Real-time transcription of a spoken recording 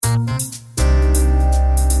This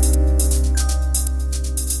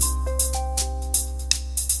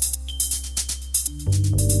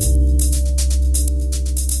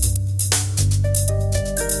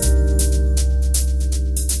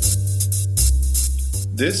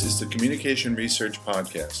is the Communication Research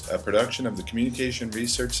Podcast, a production of the Communication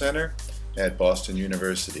Research Center at Boston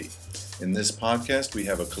University. In this podcast, we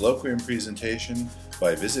have a colloquium presentation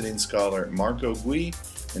by visiting scholar Marco Gui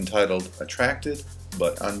entitled Attracted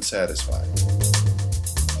but Unsatisfied.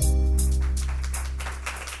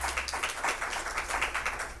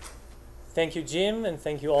 Thank you, Jim, and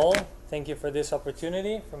thank you all. Thank you for this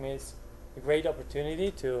opportunity. For me, it's a great opportunity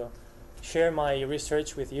to share my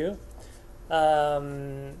research with you.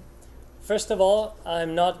 First of all,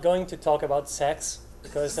 I'm not going to talk about sex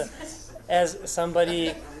because as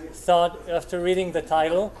somebody thought after reading the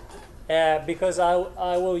title, because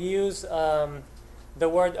I will use the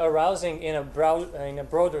word arousing in a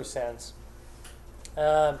broader sense.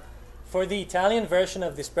 For the Italian version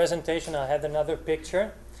of this presentation, I had another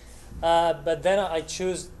picture, but then I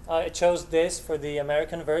chose this for the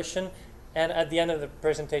American version, and at the end of the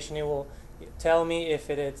presentation, it will tell me if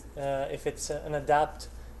it's an adapt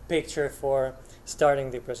picture for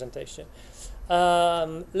starting the presentation.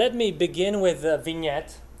 Let me begin with a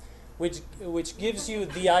vignette, which gives you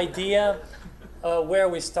the idea where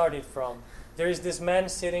we started from. There is this man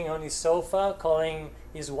sitting on his sofa calling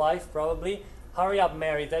his wife, probably, "Hurry up,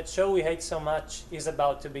 Mary, that show we hate so much is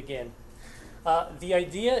about to begin." The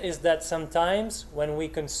idea is that sometimes when we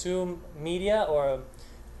consume media or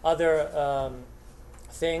other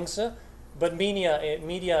things, but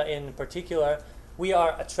media in particular, we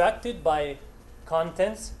are attracted by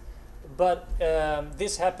contents, but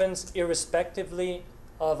this happens irrespectively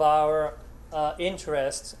of our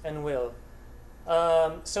interests and will.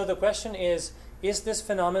 So the question is this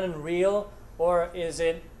phenomenon real, or is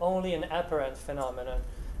it only an apparent phenomenon?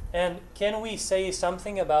 And can we say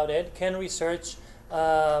something about it? Can research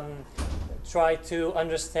try to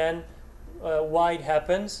understand why it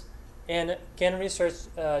happens? And can research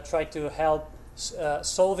try to help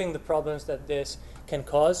solving the problems that this can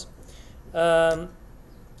cause?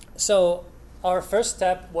 So our first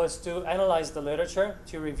step was to analyze the literature,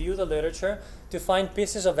 to review the literature, to find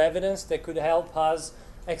pieces of evidence that could help us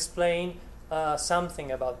explain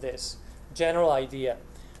something about this general idea.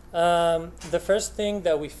 The first thing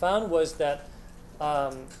that we found was that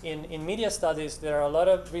in media studies, there are a lot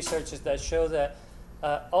of researches that show that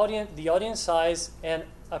the audience size and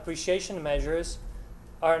appreciation measures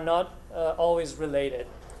are not always related.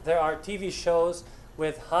 There are TV shows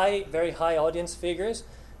with very high audience figures,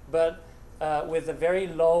 but with a very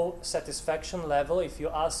low satisfaction level if you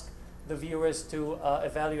ask the viewers to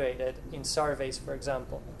evaluate it in surveys, for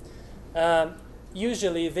example.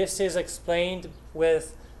 Usually this is explained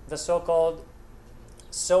with the so-called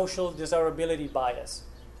social desirability bias.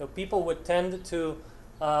 So people would tend to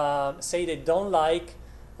say they don't like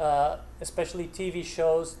especially TV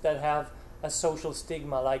shows that have a social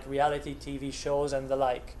stigma, like reality TV shows and the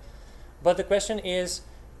like. But the question is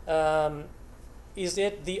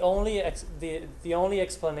it the only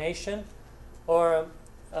explanation, or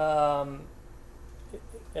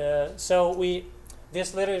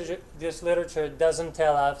this literature doesn't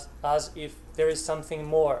tell us if there is something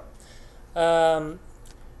more. There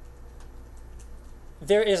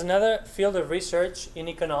is another field of research in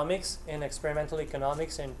economics, in experimental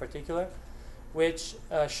economics in particular, which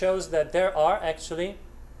shows that there are actually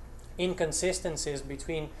inconsistencies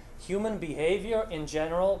between human behavior in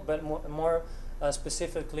general, but more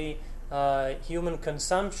specifically human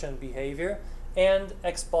consumption behavior and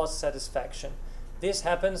ex post satisfaction. This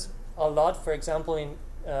happens a lot, for example, in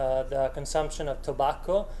the consumption of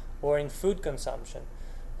tobacco or in food consumption.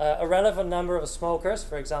 A relevant number of smokers,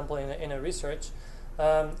 for example, in a research,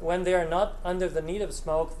 when they are not under the need of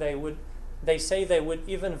smoke, they say they would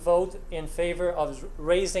even vote in favor of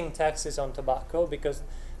raising taxes on tobacco because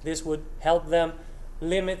this would help them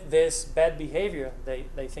limit this bad behavior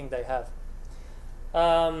they think they have.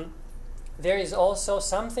 There is also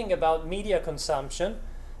something about media consumption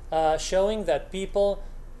showing that people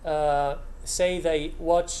say they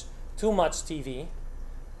watch too much TV,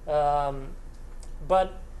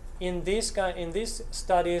 but in these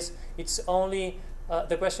studies, it's only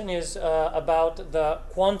the question is about the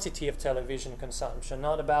quantity of television consumption,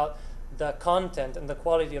 not about the content and the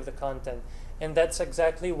quality of the content. And that's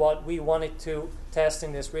exactly what we wanted to test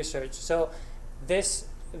in this research. So this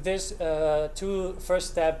two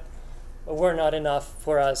first step were not enough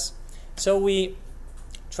for us. So we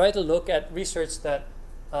try to look at research that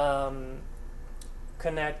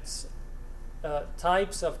connects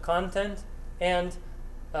types of content and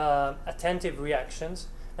attentive reactions.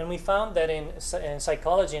 And we found that in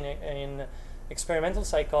psychology, in experimental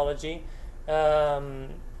psychology, there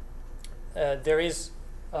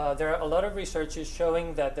are a lot of researches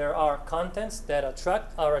showing that there are contents that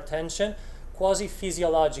attract our attention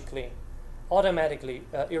quasi-physiologically, automatically,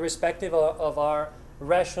 irrespective of our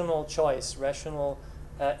rational choice, rational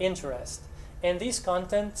interest. And these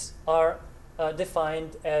contents are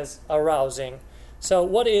defined as arousing. So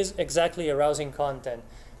what is exactly arousing content?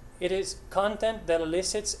 It is content that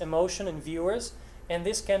elicits emotion in viewers, and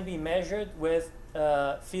this can be measured with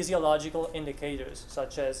physiological indicators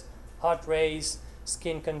such as heart rate,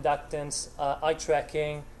 skin conductance, eye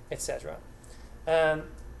tracking, etc.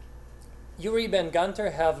 Uribe and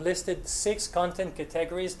Gunter have listed 6 content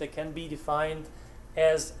categories that can be defined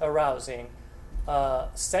as arousing: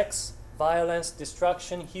 sex, violence,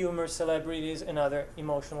 destruction, humor, celebrities, and other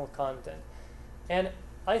emotional content. And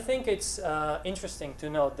I think it's interesting to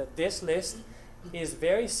note that this list is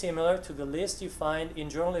very similar to the list you find in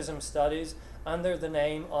journalism studies under the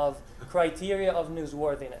name of criteria of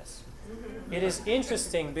newsworthiness. It is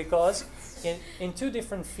interesting because in 2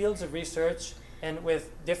 different fields of research and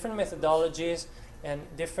with different methodologies and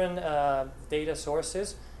different data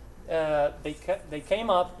sources, they came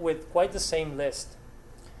up with quite the same list.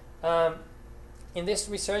 In this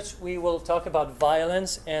research, we will talk about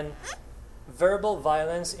violence and verbal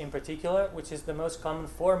violence in particular, which is the most common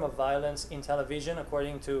form of violence in television,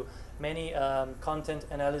 according to many content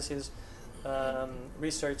analysis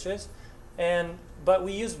researchers. But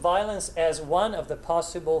we use violence as one of the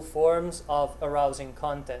possible forms of arousing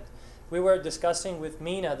content. We were discussing with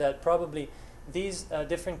Mina that probably these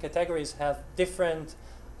different categories have different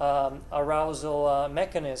arousal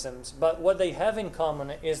mechanisms, but what they have in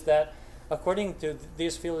common is that, according to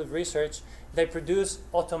this field of research, they produce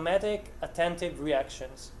automatic attentive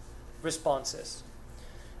reactions, responses.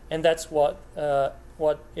 And that's what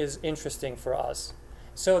is interesting for us.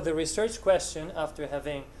 So the research question, after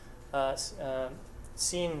having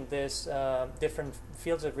seen these different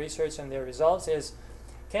fields of research and their results, is: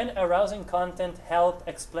 can arousing content help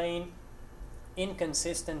explain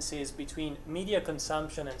inconsistencies between media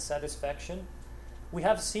consumption and satisfaction? We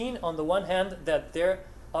have seen, on the one hand, that there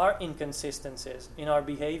are inconsistencies in our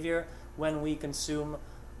behavior when we consume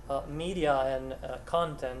media and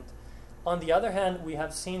content. On the other hand, we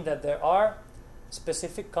have seen that there are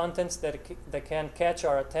specific contents that can catch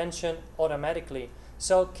our attention automatically.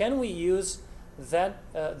 So can we use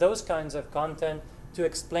those kinds of content to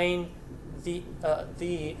explain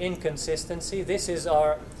the inconsistency? This is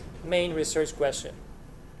our main research question.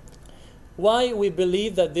 Why we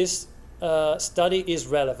believe that this study is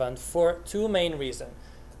relevant? For 2 main reasons.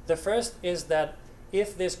 The first is that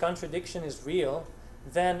if this contradiction is real,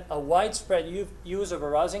 then a widespread use of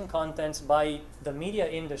arousing contents by the media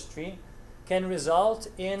industry can result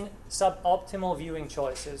in suboptimal viewing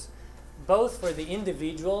choices, both for the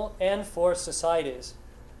individual and for societies.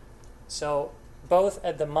 So both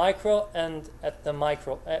at the micro and at the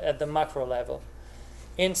macro level.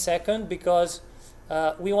 And second, because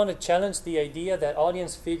we want to challenge the idea that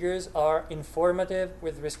audience figures are informative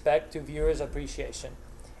with respect to viewers' appreciation.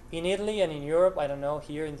 In Italy and in Europe, I don't know,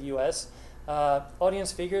 here in the US,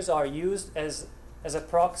 audience figures are used as a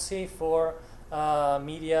proxy for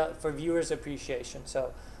media, for viewers' appreciation.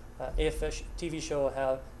 So if a TV show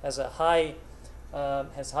has high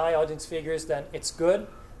audience figures, then it's good.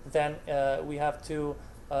 Then we have to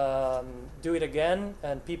do it again,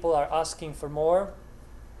 and people are asking for more.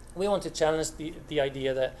 We want to challenge the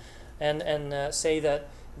idea that and say that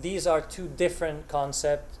these are 2 different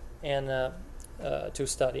concepts and to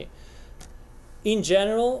study. In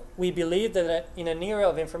general, we believe that in an era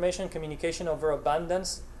of information communication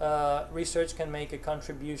overabundance, research can make a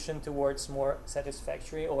contribution towards more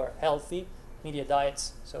satisfactory or healthy media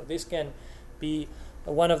diets. So this can be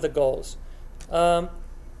one of the goals.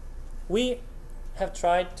 We have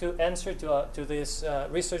tried to answer to this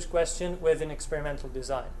research question with an experimental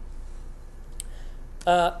design.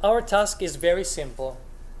 Our task is very simple.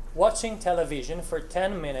 Watching television for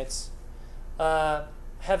 10 minutes,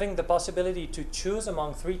 having the possibility to choose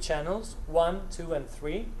among 3 channels, 1, 2, and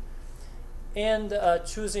 3, and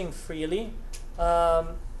choosing freely,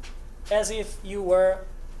 as if you were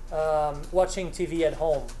watching TV at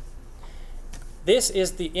home. This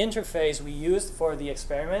is the interface we used for the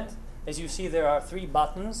experiment. As you see, there are 3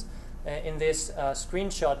 buttons. In this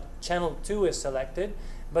screenshot, channel 2 is selected,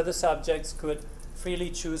 but the subjects could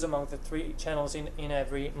freely choose among the 3 channels in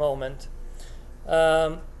every moment.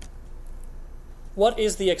 What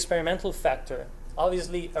is the experimental factor?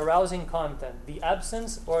 Obviously, arousing content, the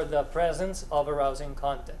absence or the presence of arousing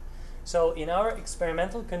content. So in our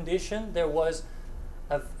experimental condition, there was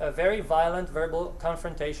a very violent verbal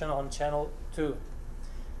confrontation on channel 2.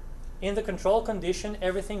 In the control condition,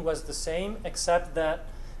 everything was the same, except that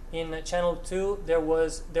in channel 2 there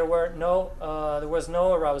was no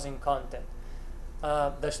arousing content.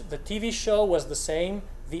 The TV show was the same,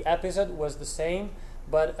 the episode was the same,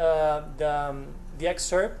 but the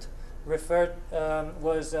excerpt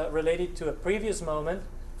was related to a previous moment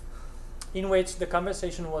in which the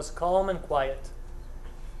conversation was calm and quiet.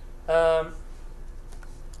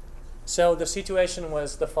 So the situation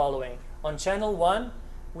was the following. On channel 1,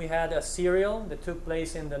 we had a serial that took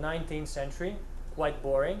place in the 19th century, quite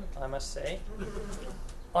boring, I must say.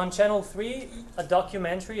 On channel 3, a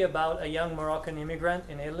documentary about a young Moroccan immigrant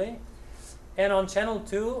in Italy. And on channel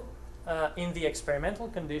 2, in the experimental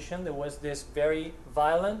condition, there was this very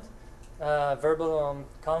violent verbal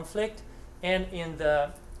conflict, and in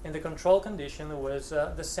the control condition, there was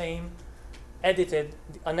the same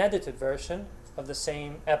unedited version of the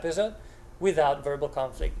same episode without verbal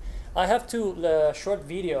conflict. I have two short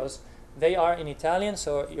videos. They are in Italian,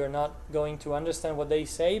 so you're not going to understand what they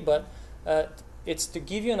say, but it's to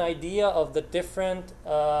give you an idea of the different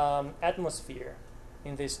atmosphere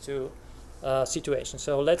in these two situations.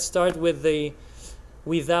 So let's start with the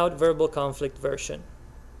without verbal conflict version.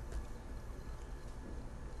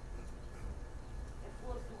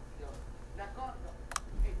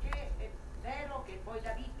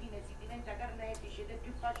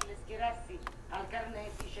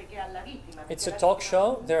 It's a talk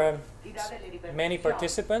show. There are many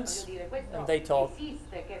participants, and they talk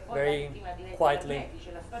very quietly.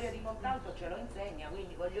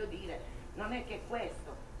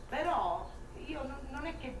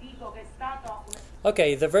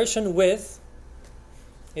 Okay, the version with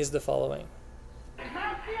is the following.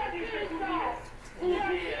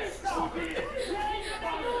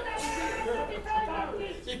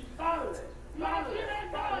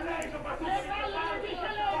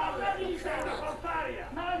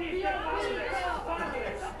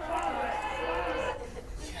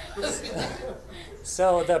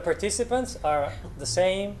 So the participants are the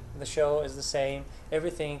same, the show is the same,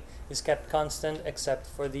 everything is kept constant except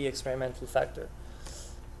for the experimental factor.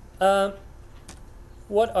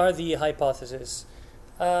 What are the hypotheses?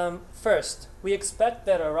 First, we expect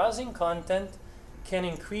that arousing content can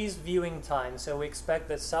increase viewing time. So we expect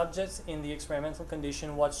that subjects in the experimental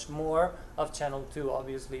condition watch more of channel 2,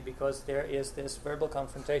 obviously, because there is this verbal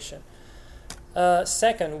confrontation.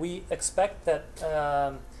 Second, we expect that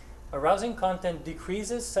arousing content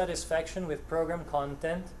decreases satisfaction with program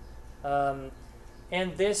content. And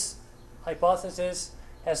this hypothesis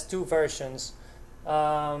has two versions.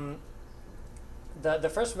 The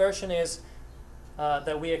first version is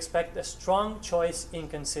that we expect a strong choice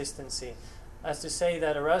inconsistency, as to say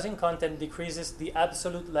that arousing content decreases the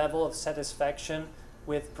absolute level of satisfaction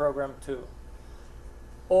with program 2.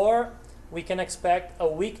 Or we can expect a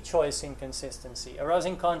weak choice inconsistency.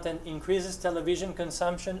 Arousing content increases television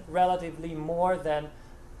consumption relatively more than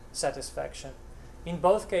satisfaction. In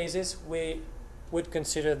both cases, we would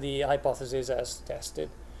consider the hypothesis as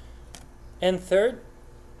tested. And third,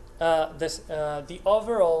 the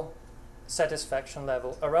overall satisfaction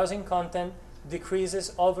level. Arousing content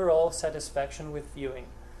decreases overall satisfaction with viewing.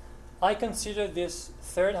 I consider this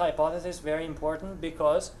third hypothesis very important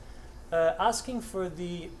because asking for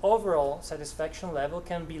the overall satisfaction level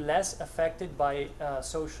can be less affected by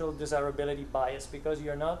social desirability bias, because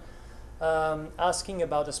you're not asking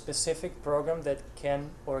about a specific program that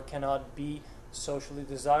can or cannot be socially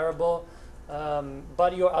desirable,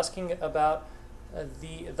 but you're asking about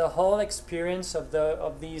the whole experience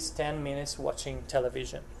of these 10 minutes watching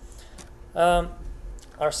television.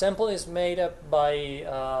 Our sample is made up by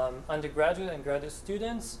undergraduate and graduate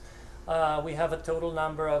students. We have a total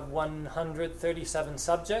number of 137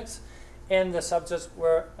 subjects, and the subjects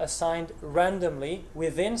were assigned randomly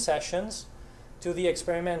within sessions to the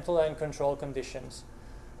experimental and control conditions.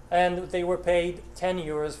 And they were paid 10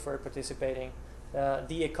 euros for participating.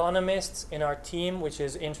 The economists in our team, which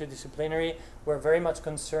is interdisciplinary, were very much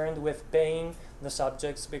concerned with paying the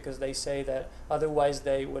subjects, because they say that otherwise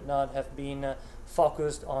they would not have been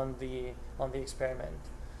focused on the experiment.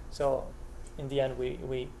 So in the end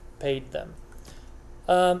we paid them.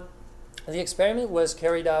 The experiment was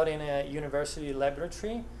carried out in a university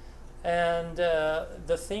laboratory, and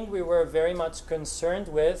the thing we were very much concerned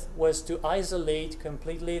with was to isolate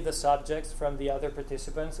completely the subjects from the other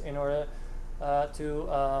participants in order to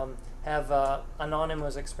have an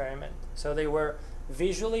anonymous experiment. So they were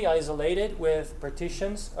visually isolated with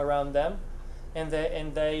partitions around them, and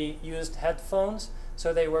they used headphones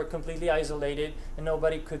so they were completely isolated and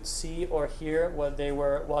nobody could see or hear what they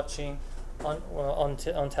were watching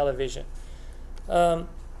on television.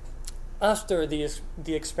 After the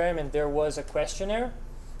experiment, there was a questionnaire.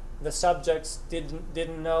 The subjects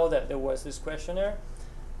didn't know that there was this questionnaire,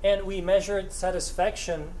 and we measured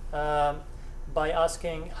satisfaction by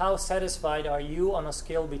asking how satisfied are you on a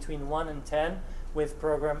scale between 1 and 10 with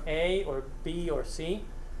program A or B or C,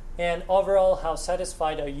 and overall how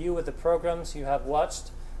satisfied are you with the programs you have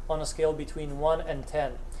watched on a scale between 1 and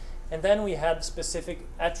 10. And then we had specific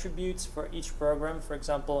attributes for each program. For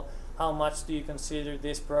example, how much do you consider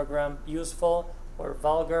this program useful or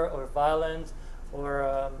vulgar or violent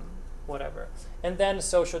or whatever. And then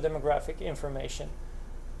social demographic information.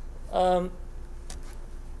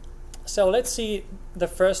 So let's see the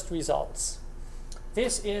first results.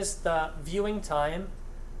 This is the viewing time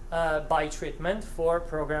by treatment for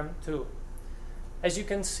program 2. As you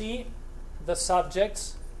can see, the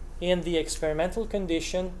subjects in the experimental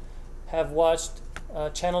condition have watched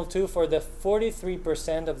channel 2 for the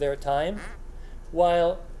 43% of their time,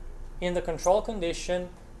 while in the control condition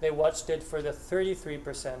they watched it for the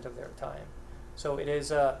 33% of their time. So it is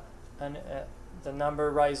the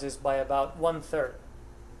number rises by about 1/3.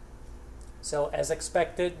 So as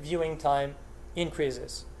expected, viewing time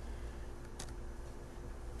increases.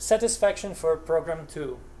 Satisfaction for program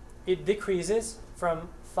 2. It decreases from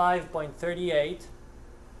 5.38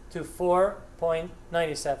 to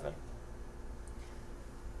 4.97.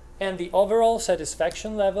 And the overall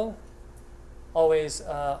satisfaction level, always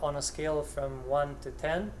on a scale from 1 to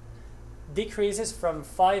 10, decreases from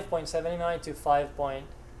 5.79 to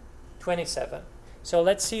 5.27. So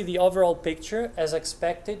let's see the overall picture. As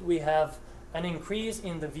expected, we have an increase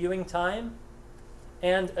in the viewing time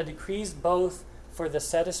and a decrease both for the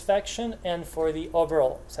satisfaction and for the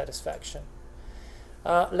overall satisfaction.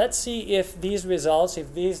 Let's see if these results,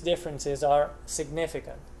 if these differences are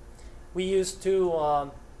significant. We used two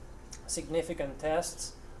significant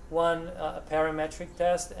tests, one a parametric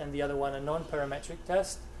test and the other one a non-parametric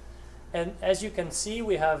test. And as you can see,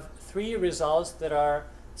 we have three results that are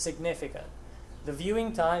significant. The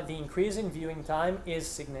viewing time, the increase in viewing time is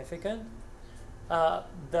significant.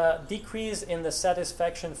 The decrease in the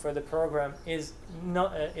satisfaction for the program is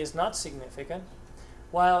not significant,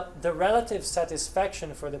 while the relative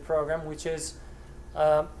satisfaction for the program, which is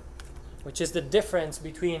the difference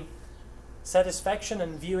between satisfaction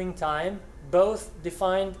and viewing time, both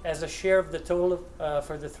defined as a share of the total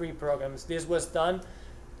for the three programs. This was done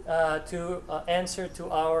to answer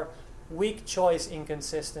to our weak choice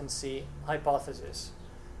inconsistency hypothesis.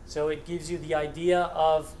 So it gives you the idea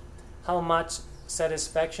of how much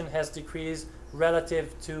satisfaction has decreased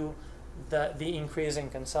relative to the increase in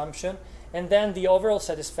consumption. And then the overall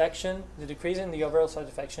satisfaction, the decrease in the overall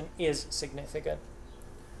satisfaction is significant.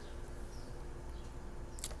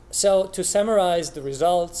 So to summarize the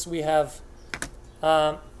results, we have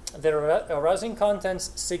the arousing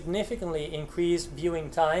contents significantly increase viewing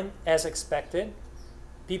time as expected.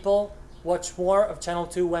 People watch more of channel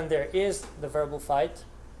 2 when there is the verbal fight.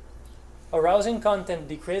 Arousing content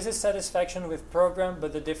decreases satisfaction with program,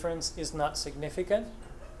 but the difference is not significant.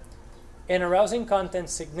 And arousing content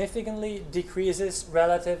significantly decreases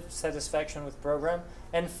relative satisfaction with program.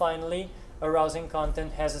 And finally, arousing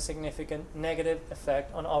content has a significant negative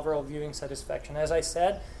effect on overall viewing satisfaction. As I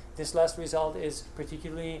said, this last result is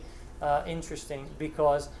particularly interesting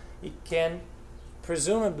because it can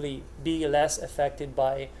presumably be less affected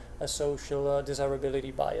by a social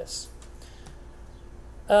desirability bias.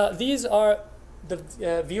 These are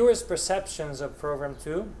the viewers' perceptions of program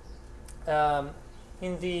 2.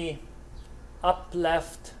 In the up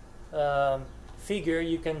left figure,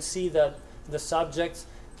 you can see that the subjects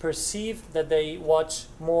perceive that they watch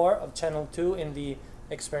more of channel 2 in the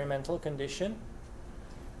experimental condition.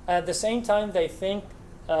 At the same time, they think,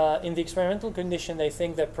 in the experimental condition, they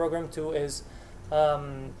think that program 2 is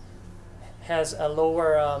has a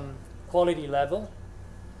lower quality level.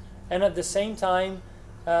 And at the same time,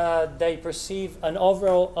 they perceive an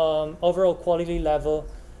overall quality level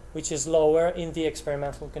which is lower in the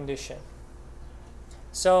experimental condition.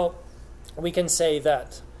 So we can say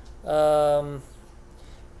that the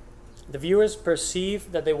viewers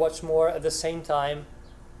perceive that they watch more, at the same time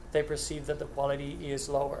they perceive that the quality is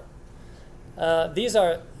lower. These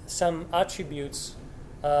are some attributes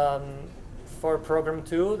for program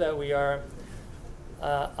 2 that we are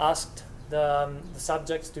asked the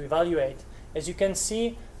subjects to evaluate. As you can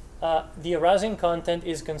see, the arousing content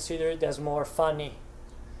is considered as more funny,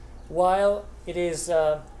 while it is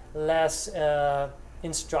less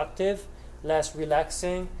instructive, less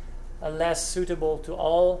relaxing, less suitable to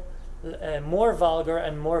all, more vulgar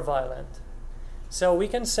and more violent. So we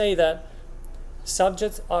can say that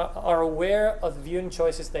subjects are aware of viewing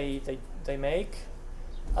choices they make,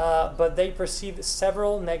 but they perceive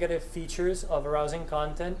several negative features of arousing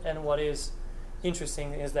content, and what is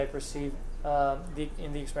interesting is they perceive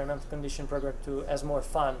in the experimental condition program 2 as more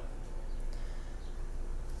fun.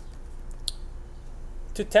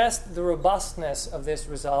 To test the robustness of this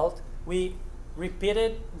result, we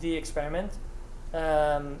repeated the experiment,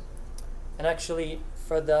 and actually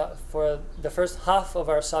for the first half of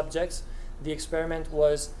our subjects, the experiment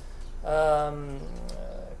was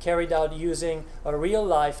carried out using a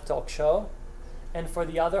real-life talk show, and for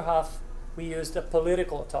the other half, we used a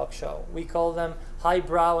political talk show. We call them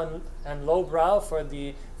highbrow and lowbrow for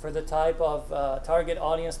the type of target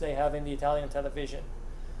audience they have in the Italian television.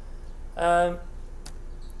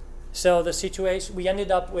 So the situation, we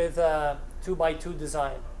ended up with a 2x2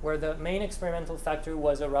 design, where the main experimental factor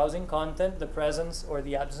was arousing content, the presence or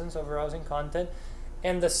the absence of arousing content,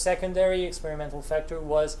 and the secondary experimental factor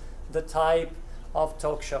was the type of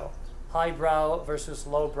talk show, highbrow versus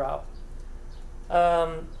lowbrow.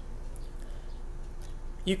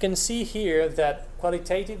 You can see here that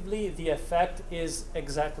qualitatively the effect is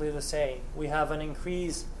exactly the same. We have an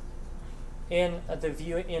increase in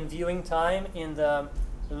viewing time in the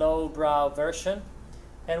lowbrow version,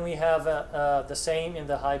 and we have the same in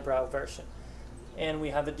the highbrow version. And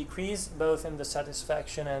we have a decrease both in the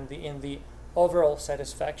satisfaction and in the overall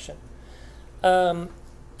satisfaction.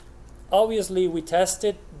 Obviously, we checked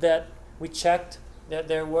that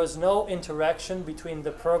there was no interaction between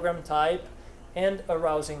the program type and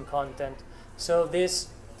arousing content. So this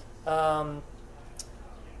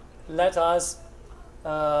let us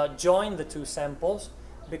join the two samples,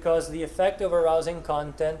 because the effect of arousing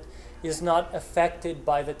content is not affected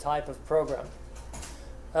by the type of program.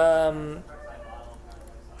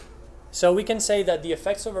 So we can say that the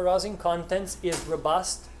effects of arousing contents is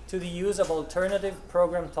robust to the use of alternative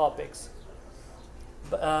program topics.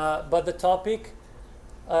 But the topic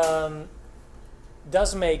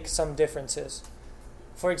does make some differences.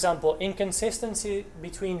 For example, inconsistency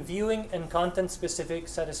between viewing and content-specific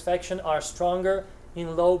satisfaction are stronger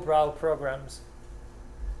in lowbrow programs,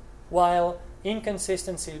 while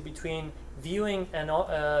inconsistency between viewing and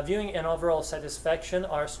overall satisfaction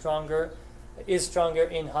is stronger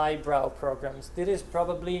in highbrow programs. This is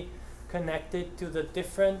probably connected to the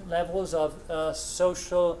different levels of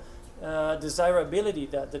social desirability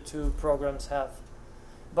that the two programs have.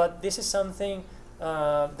 But this is something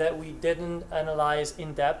that we didn't analyze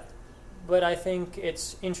in depth, but I think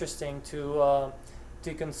it's interesting to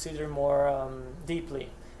consider more deeply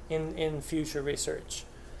in future research.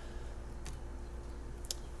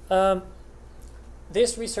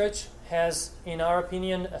 This research has, in our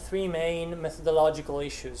opinion, three main methodological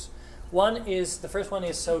issues. The first one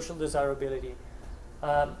is social desirability.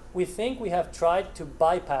 We think we have tried to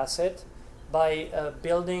bypass it by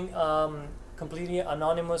building completely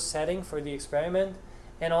anonymous setting for the experiment,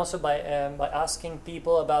 and also by asking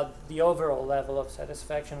people about the overall level of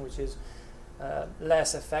satisfaction, which is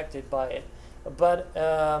less affected by it. But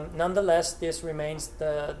nonetheless, this remains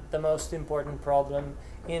the most important problem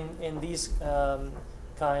in these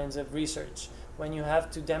kinds of research. When you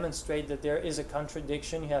have to demonstrate that there is a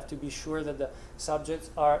contradiction, you have to be sure that the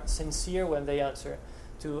subjects are sincere when they answer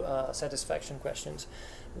to satisfaction questions.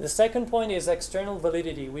 The second point is external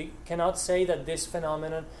validity. We cannot say that this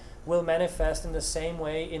phenomenon will manifest in the same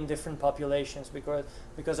way in different populations,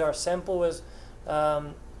 because our sample was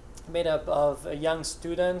made up of young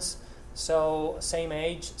students, so same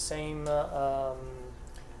age, same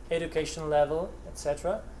education level,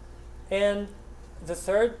 etc. And the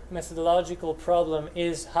third methodological problem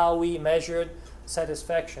is how we measured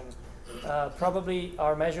satisfaction. Probably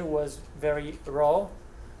our measure was very raw.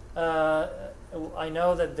 I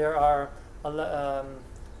know that there are a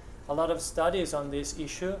lot of studies on this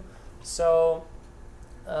issue, so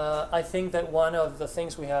I think that one of the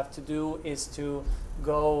things we have to do is to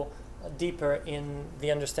go deeper in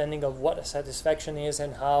the understanding of what a satisfaction is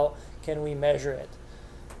and how can we measure it.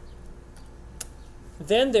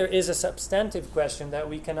 Then there is a substantive question that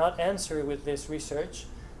we cannot answer with this research,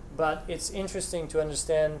 but it's interesting to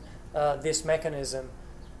understand this mechanism.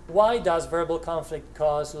 Why does verbal conflict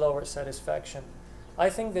cause lower satisfaction? I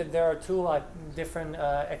think that there are two different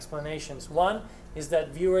explanations. One is that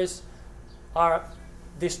viewers are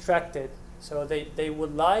distracted. So they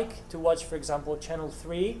would like to watch, for example, Channel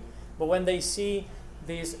 3, but when they see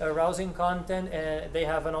this arousing content, they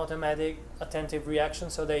have an automatic attentive reaction,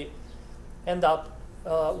 so they end up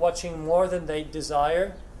watching more than they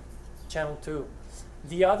desire Channel 2.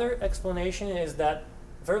 The other explanation is that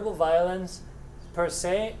verbal violence per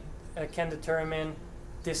se can determine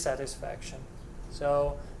dissatisfaction.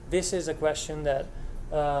 So this is a question that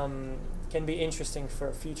can be interesting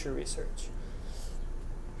for future research.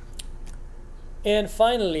 And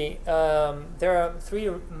finally, there are three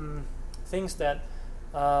things that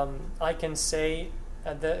I can say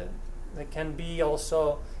that can be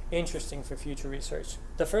also interesting for future research.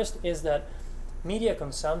 The first is that media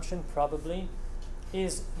consumption probably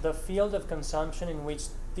is the field of consumption in which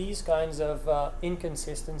these kinds of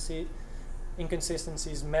inconsistencies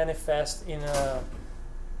manifest in a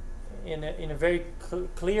very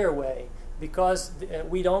clear way, because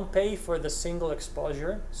we don't pay for the single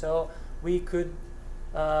exposure, so we could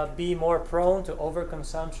be more prone to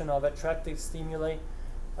overconsumption of attractive stimuli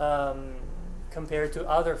compared to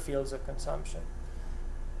other fields of consumption.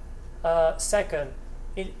 Second,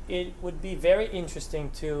 it would be very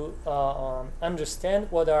interesting to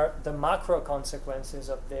understand what are the macro consequences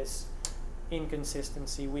of this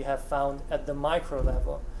inconsistency we have found at the micro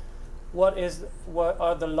level. What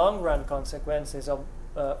are the long run consequences of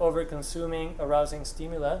over-consuming arousing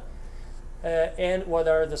stimuli, and what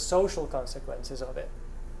are the social consequences of it?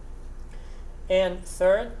 And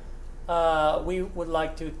third, we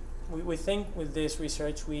think with this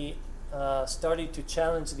research we started to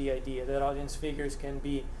challenge the idea that audience figures can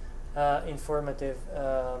be informative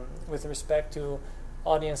with respect to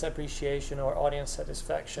audience appreciation or audience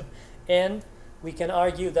satisfaction. And we can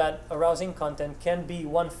argue that arousing content can be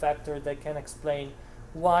one factor that can explain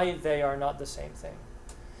why they are not the same thing.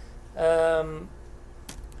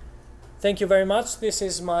 Thank you very much. This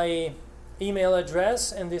is my email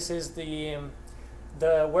address, and this is the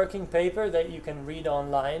working paper that you can read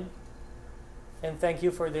online. And thank you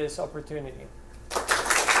for this opportunity.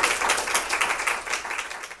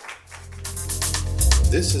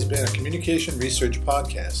 This has been a Communication Research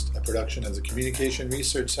Podcast, a production of the Communication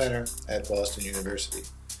Research Center at Boston University.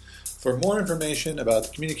 For more information about the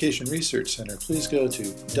Communication Research Center, please go to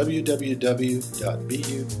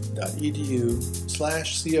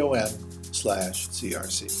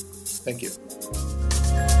www.bu.edu/com/CRC. Thank you.